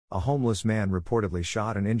A homeless man reportedly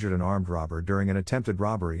shot and injured an armed robber during an attempted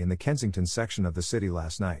robbery in the Kensington section of the city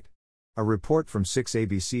last night. A report from 6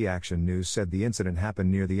 ABC Action News said the incident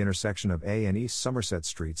happened near the intersection of A and East Somerset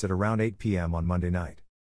Streets at around 8 p.m. on Monday night.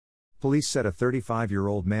 Police said a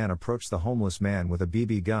 35-year-old man approached the homeless man with a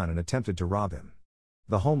BB gun and attempted to rob him.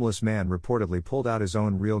 The homeless man reportedly pulled out his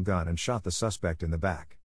own real gun and shot the suspect in the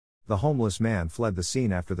back. The homeless man fled the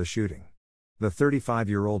scene after the shooting. The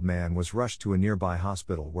 35-year-old man was rushed to a nearby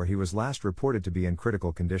hospital where he was last reported to be in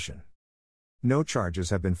critical condition. No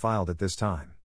charges have been filed at this time.